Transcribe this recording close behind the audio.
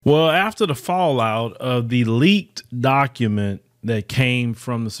Well, after the fallout of the leaked document that came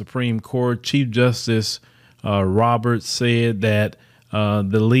from the Supreme Court, Chief Justice Roberts said that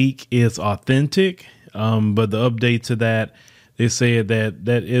the leak is authentic. But the update to that, they said that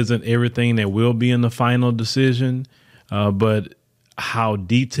that isn't everything that will be in the final decision. But how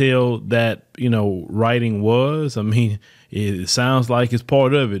detailed that, writing was, I mean, it sounds like it's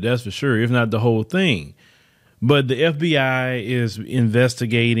part of it. That's for sure, if not the whole thing. But the FBI is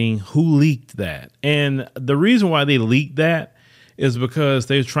investigating who leaked that. And the reason why they leaked that is because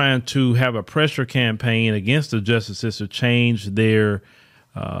they're trying to have a pressure campaign against the justices to change their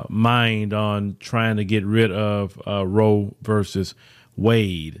mind on trying to get rid of Roe versus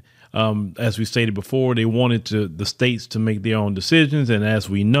Wade. As we stated before, they wanted the states to make their own decisions. And as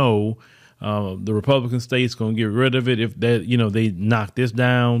we know, the Republican states going to get rid of it if that, they knock this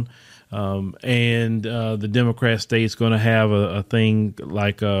down. And the Democrat state's going to have a thing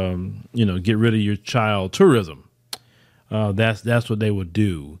like, get rid of your child tourism. That's what they would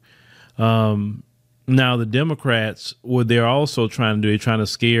do. Now the Democrats, what they're also trying to do, they're trying to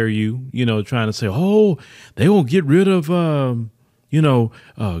scare you, trying to say, oh, they won't get rid of,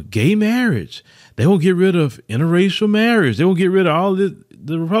 gay marriage. They won't get rid of interracial marriage. They won't get rid of all this.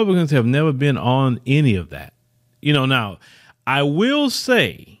 The Republicans have never been on any of that. Now I will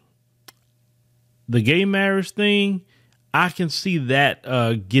say, the gay marriage thing, I can see that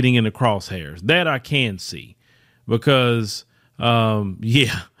getting in the crosshairs. That I can see because, I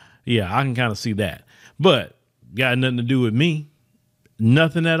can kind of see that. But got nothing to do with me.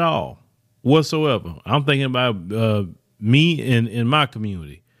 Nothing at all whatsoever. I'm thinking about me in my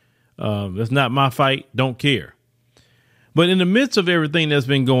community. That's not my fight. Don't care. But in the midst of everything that's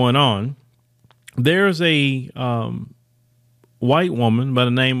been going on, there's a white woman by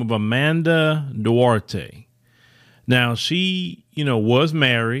the name of Amanda Duarte. Now, she, was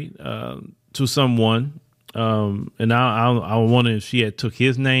married to someone, and I wonder if she had took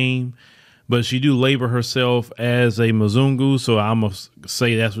his name, but she do label herself as a Mzungu, so I'm going to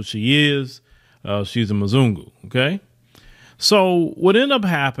say that's what she is. She's a Mzungu, okay? So what ended up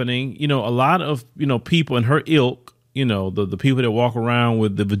happening, a lot of, people in her ilk, the people that walk around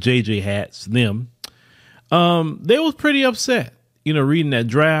with the JJ hats, them, they was pretty upset, reading that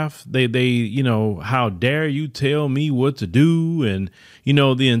draft. They, how dare you tell me what to do? And, the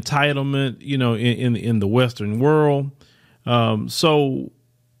entitlement, in the Western world. So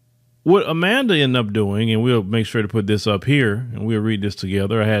what Amanda ended up doing, and we'll make sure to put this up here and we'll read this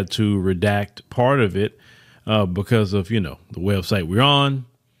together. I had to redact part of it, because of, the website we're on.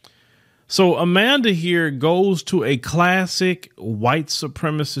 So Amanda here goes to a classic white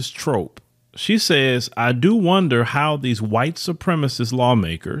supremacist trope. She says, I do wonder how these white supremacist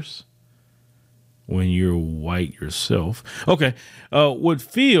lawmakers, when you're white yourself, would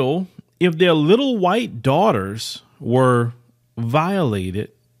feel if their little white daughters were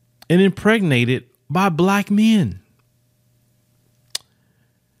violated and impregnated by black men.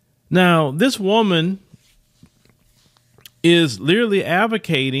 Now, this woman is literally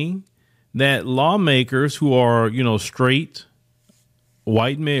advocating that lawmakers who are, straight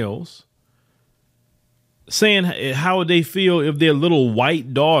white males, saying how would they feel if their little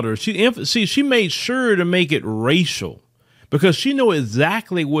white daughter, she made sure to make it racial because she knew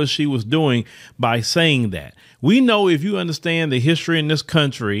exactly what she was doing by saying that. We know, if you understand the history in this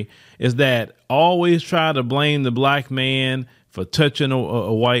country, is that always try to blame the black man for touching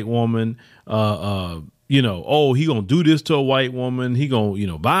a white woman. He gonna do this to a white woman. He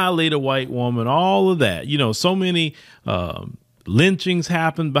gonna, violate a white woman, all of that. So many lynchings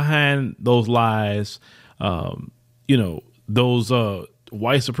happen behind those lies. Those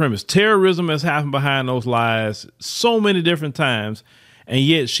white supremacists, terrorism has happened behind those lies so many different times. And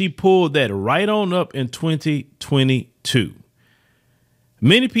yet she pulled that right on up in 2022.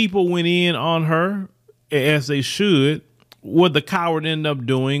 Many people went in on her, as they should. What the coward ended up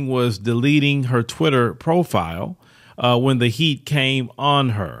doing was deleting her Twitter profile when the heat came on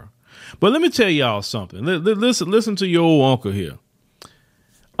her. But let me tell y'all something. Listen to your old uncle here.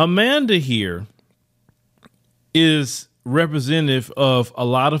 Amanda here is representative of a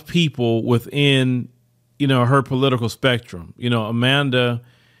lot of people within, her political spectrum. Amanda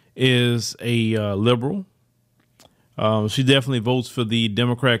is a liberal. She definitely votes for the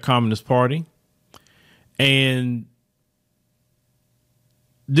Democratic Communist Party. And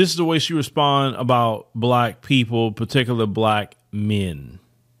this is the way she responds about black people, particularly black men.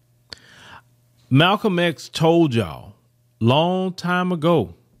 Malcolm X told y'all long time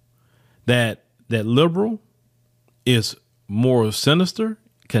ago that liberal is more sinister,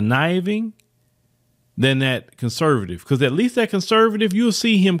 conniving, than that conservative, because at least that conservative, you'll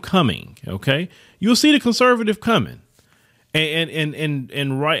see him coming. Okay, you'll see the conservative coming,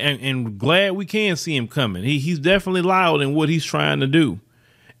 and glad we can see him coming. He's definitely loud in what he's trying to do,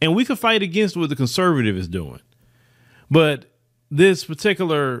 and we can fight against what the conservative is doing. But this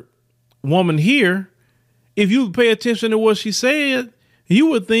particular woman here, if you pay attention to what she said, you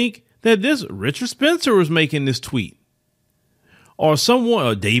would think that this Richard Spencer was making this tweet, or someone,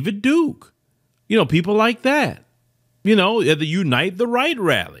 or David Duke, people like that, at the Unite the Right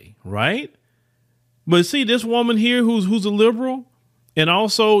rally, right? But see, this woman here who's a liberal, and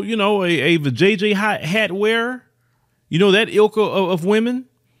also, a JJ hat wearer, that ilk of women.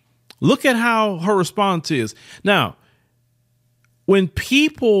 Look at how her response is. Now, when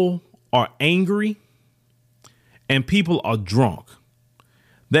people are angry and people are drunk,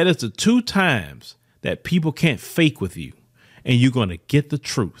 that is the two times that people can't fake with you, and you're going to get the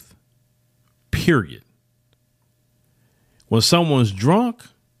truth. Period. When someone's drunk,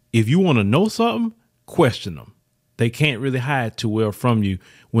 if you want to know something, question them. They can't really hide too well from you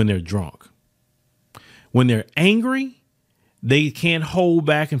when they're drunk. When they're angry, they can't hold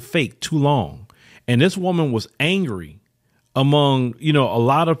back and fake too long. And this woman was angry among, a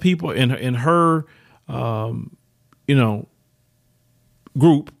lot of people in her,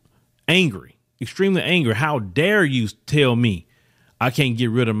 group, angry, extremely angry. How dare you tell me I can't get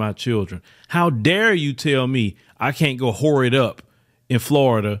rid of my children? How dare you tell me I can't go whore it up in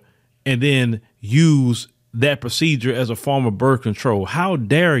Florida and then use that procedure as a form of birth control? How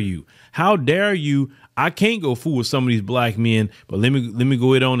dare you? How dare you? I can't go fool with some of these black men, but let me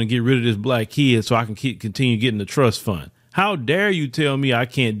go ahead on and get rid of this black kid so I can continue getting the trust fund. How dare you tell me I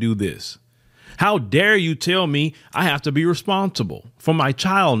can't do this? How dare you tell me I have to be responsible for my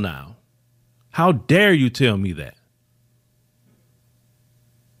child now? How dare you tell me that?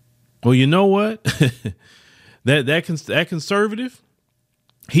 Well, you know what? that conservative,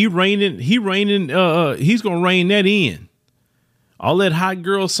 he's gonna rein that in. All that hot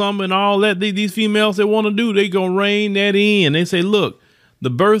girl summer and all that these females that want to do, they gonna rein that in. They say, look,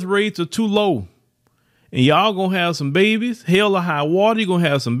 the birth rates are too low, and y'all gonna have some babies. Hell or high water, you're gonna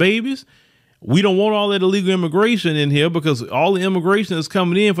have some babies. We don't want all that illegal immigration in here, because all the immigration that's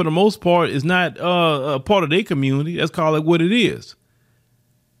coming in, for the most part, is not a part of their community. Let's call it what it is.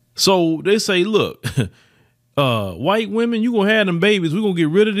 So they say, look, white women, you gonna have them babies. We're gonna get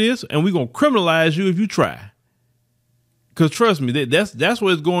rid of this, and we're gonna criminalize you if you try. Because trust me, that's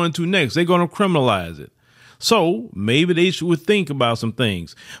what it's going to next. They're gonna criminalize it. So maybe they should think about some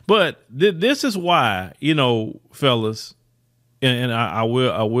things. But this is why, fellas, and I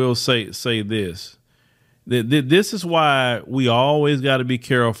will say this. This is why we always got to be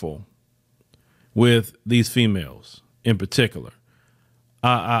careful with these females in particular.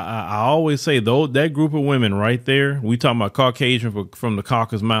 I always say, though, that group of women right there, we talking about Caucasian from the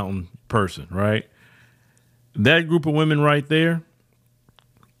Caucasus Mountain person, right? That group of women right there,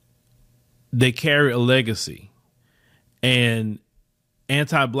 they carry a legacy, and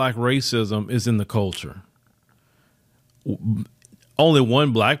anti-black racism is in the culture. Only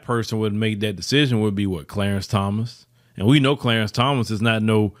one black person would make that decision, would be what? Clarence Thomas. And we know Clarence Thomas is not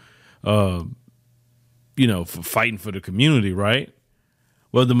for fighting for the community, right?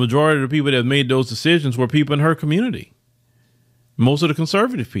 Well, the majority of the people that made those decisions were people in her community. Most of the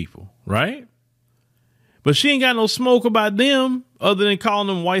conservative people, right? But she ain't got no smoke about them other than calling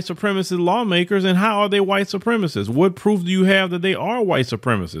them white supremacist lawmakers. And how are they white supremacists? What proof do you have that they are white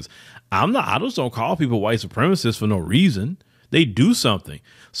supremacists? I just don't call people white supremacists for no reason. They do something.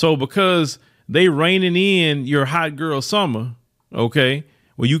 So because they reining in your hot girl summer, okay,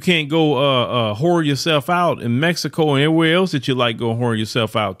 well, you can't go whore yourself out in Mexico and everywhere else that you like go whore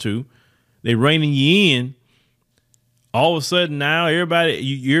yourself out to. They reining you in. All of a sudden now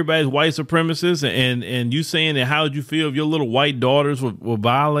everybody's white supremacists, and you saying that how would you feel if your little white daughters were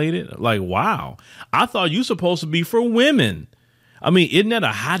violated? Like, wow, I thought you supposed to be for women. I mean, isn't that a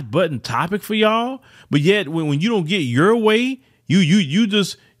hot button topic for y'all? But yet when you don't get your way, you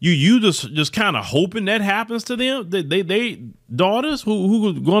just kind of hoping that happens to them. They daughters who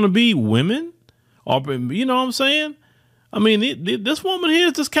are going to be women, or you know what I'm saying? I mean, this woman here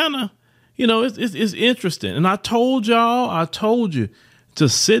is just kind of, it's interesting. And I told you to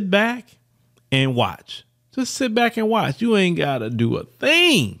sit back and watch. Just sit back and watch. You ain't got to do a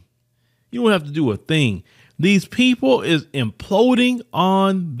thing. You don't have to do a thing. These people is imploding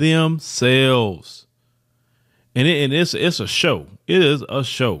on themselves. And it's a show. It is a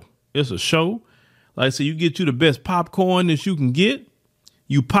show. It's a show. Like I said, you get you the best popcorn that you can get.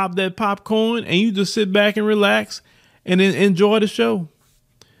 You pop that popcorn and you just sit back and relax and then enjoy the show.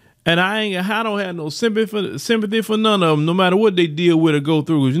 And I don't have no sympathy for none of them, no matter what they deal with or go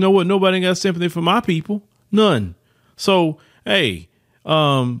through. 'Cause you know what? Nobody got sympathy for my people. None. So, hey,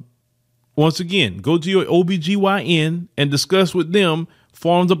 once again, go to your OBGYN and discuss with them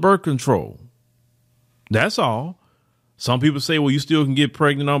forms of birth control. That's all. Some people say, well, you still can get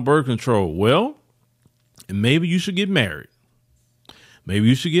pregnant on birth control. Well, maybe you should get married. Maybe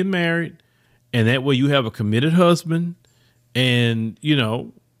you should get married. And that way you have a committed husband and, you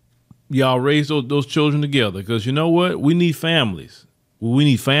know, y'all raise those children together. Because you know what? We need families. We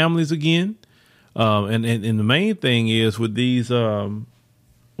need families again. And the main thing is with these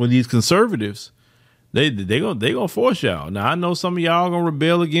conservatives, they gonna force y'all. Now I know some of y'all gonna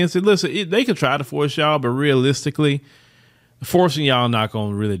rebel against it. Listen, they can try to force y'all, but realistically, forcing y'all not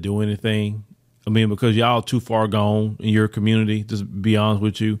gonna really do anything. I mean, because y'all too far gone in your community. Just to be honest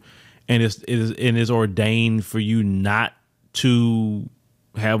with you, and it's ordained for you not to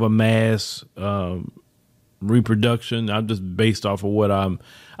have a mass reproduction. I'm just based off of what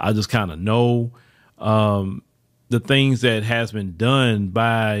I just kind of know. The things that has been done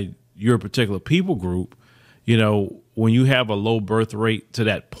by your particular people group, you know, when you have a low birth rate to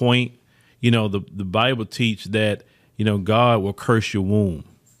that point, you know, the Bible teach that, you know, God will curse your womb,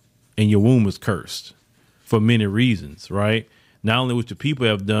 and your womb is cursed for many reasons, right? Not only what your people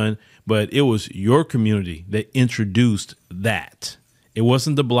have done, but it was your community that introduced that. It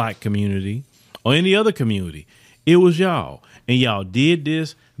wasn't the black community or any other community. It was y'all. And y'all did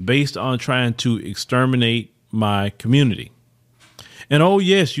this based on trying to exterminate my community. And oh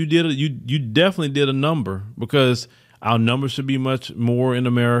yes, you definitely did a number, because our numbers should be much more in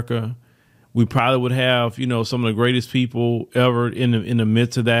America. We probably would have, you know, some of the greatest people ever in the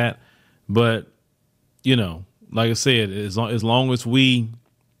midst of that. But, you know, like I said, as long as we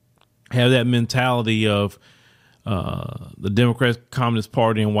have that mentality of the Democratic Communist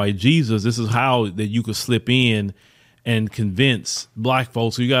Party and white Jesus, this is how that you could slip in and convince black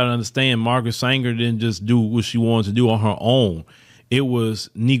folks. So you got to understand, Margaret Sanger didn't just do what she wanted to do on her own. It was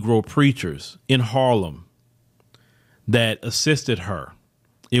Negro preachers in Harlem that assisted her.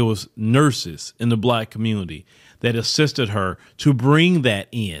 It was nurses in the black community that assisted her to bring that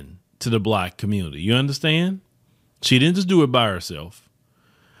in to the black community. You understand? She didn't just do it by herself.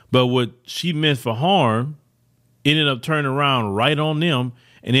 But what she meant for harm ended up turning around right on them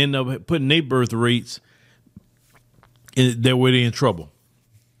and ended up putting their birth rates where they're in trouble.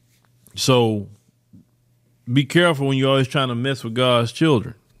 So be careful when you're always trying to mess with God's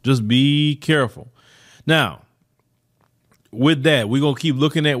children. Just be careful. Now, with that, we're going to keep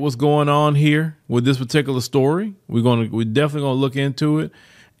looking at what's going on here with this particular story. We're definitely going to look into it.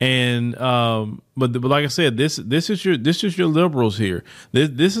 And but like I said, this is your liberals here.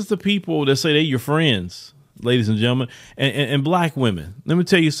 This is the people that say they're your friends, ladies and gentlemen, and black women. Let me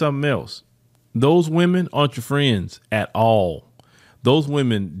tell you something else. Those women aren't your friends at all. Those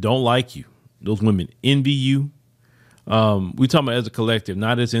women don't like you. Those women envy you. We talking about as a collective,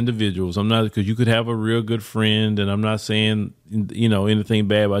 not as individuals. I'm not, because you could have a real good friend, and I'm not saying, you know, anything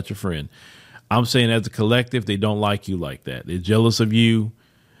bad about your friend. I'm saying as a collective, they don't like you like that. They're jealous of you.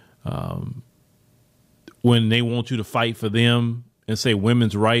 When they want you to fight for them and say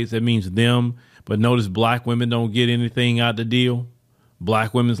women's rights, that means them. But notice black women don't get anything out the deal.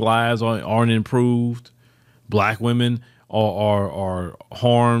 Black women's lives aren't improved. Black women are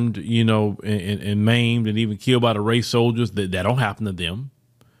harmed, you know, and maimed and even killed by the race soldiers. That don't happen to them.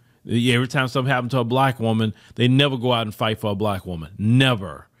 Every time something happens to a black woman, they never go out and fight for a black woman.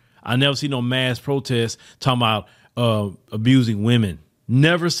 Never. I never see no mass protests talking about abusing women.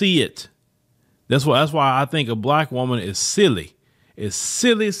 Never see it. That's why I think a black woman is silly. It's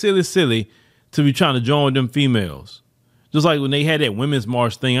silly to be trying to join them females. Just like when they had that women's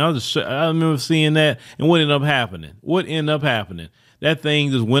march thing, I remember seeing that, and what ended up happening? That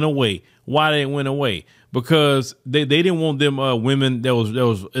thing just went away. Why did it went away? Because they didn't want them women that was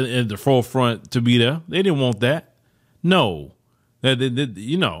at the forefront to be there. They didn't want that. No,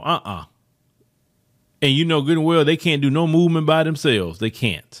 you know, And you know good and well they can't do no movement by themselves. They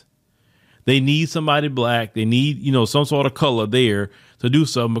can't. They need somebody black. They need, you know, some sort of color there to do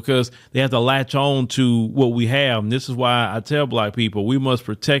something, because they have to latch on to what we have. And this is why I tell black people we must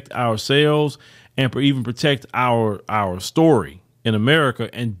protect ourselves and even protect our story in America,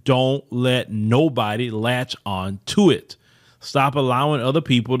 and don't let nobody latch on to it. Stop allowing other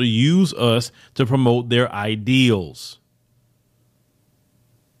people to use us to promote their ideals.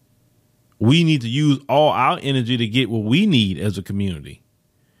 We need to use all our energy to get what we need as a community.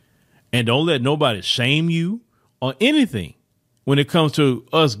 And don't let nobody shame you on anything when it comes to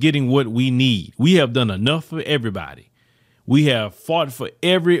us getting what we need. We have done enough for everybody. We have fought for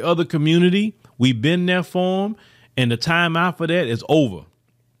every other community. We've been there for them. And the time out for that is over.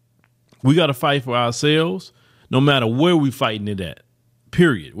 We got to fight for ourselves, no matter where we fighting it at.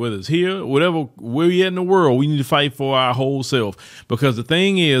 Period. Whether it's here, whatever, where we at in the world, we need to fight for our whole self. Because the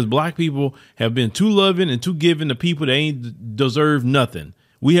thing is, black people have been too loving and too giving to people that ain't deserve nothing.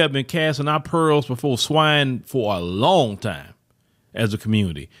 We have been casting our pearls before swine for a long time as a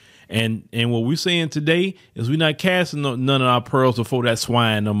community. And what we're saying today is we're not casting none of our pearls before that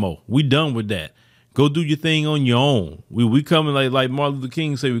swine no more. We done with that. Go do your thing on your own. We coming like Martin Luther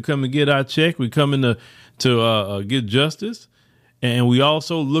King said, we come to get our check. We coming to get justice. And we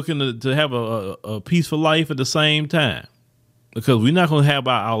also looking to have a peaceful life at the same time, because we're not going to have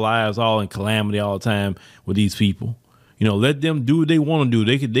our lives all in calamity all the time with these people. You know, let them do what they want to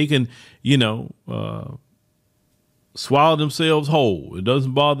do. They can, swallow themselves whole. It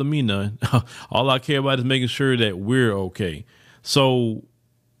doesn't bother me none. All I care about is making sure that we're okay. So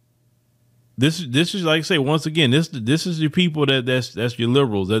this is like I say, once again, this is your people that's your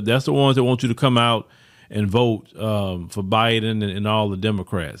liberals. That's the ones that want you to come out and vote for Biden and all the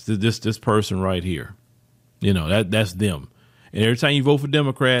Democrats. This person right here, that's them. And every time you vote for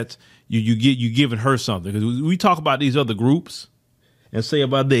Democrats, you giving her something, because we talk about these other groups and say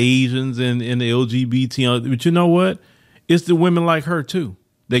about the Asians and the LGBT, but you know what? It's the women like her too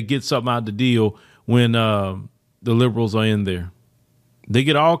that get something out of the deal when the liberals are in there. They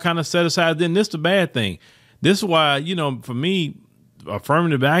get all kind of set aside. Then this is the bad thing. This is why, for me,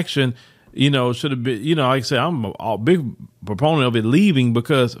 affirmative action, should have been, like I said, I'm a big proponent of it leaving,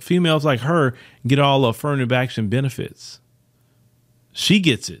 because females like her get all the affirmative action benefits. She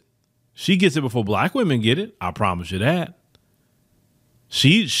gets it. She gets it before black women get it. I promise you that.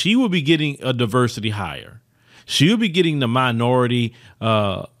 She will be getting a diversity hire. She will be getting the minority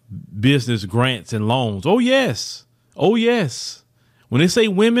business grants and loans. Oh, yes. Oh, yes. When they say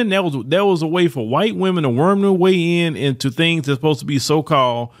women, that was a way for white women to worm their way into things that's supposed to be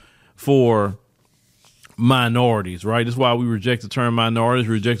so-called for minorities, right? That's why we reject the term minorities,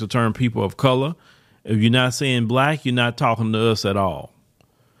 reject the term people of color. If you're not saying black, you're not talking to us at all.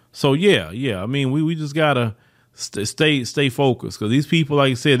 So yeah. I mean, we just gotta stay focused, because these people,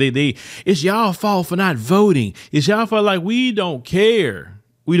 like I said, they it's y'all fault for not voting. It's y'all fault. Like, we don't care.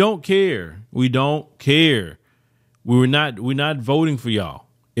 We don't care. We don't care. We're not voting for y'all.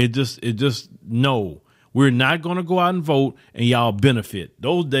 It just no. We're not going to go out and vote and y'all benefit.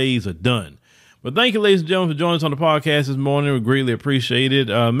 Those days are done. But thank you, ladies and gentlemen, for joining us on the podcast this morning. We greatly appreciate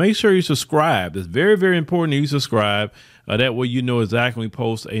it. Make sure you subscribe. It's very, very important that you subscribe. That way you know exactly when we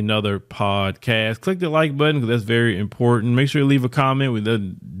post another podcast. Click the like button, because that's very important. Make sure you leave a comment. We'd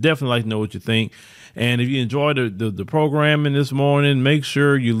definitely like to know what you think. And if you enjoyed the programming this morning, make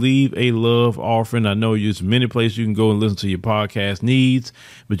sure you leave a love offering. I know there's many places you can go and listen to your podcast needs,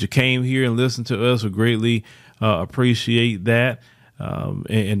 but you came here and listened to us. We greatly appreciate that.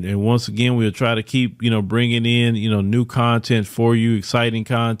 And once again, we'll try to keep, bringing in, new content for you, exciting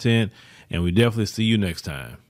content. And we definitely see you next time.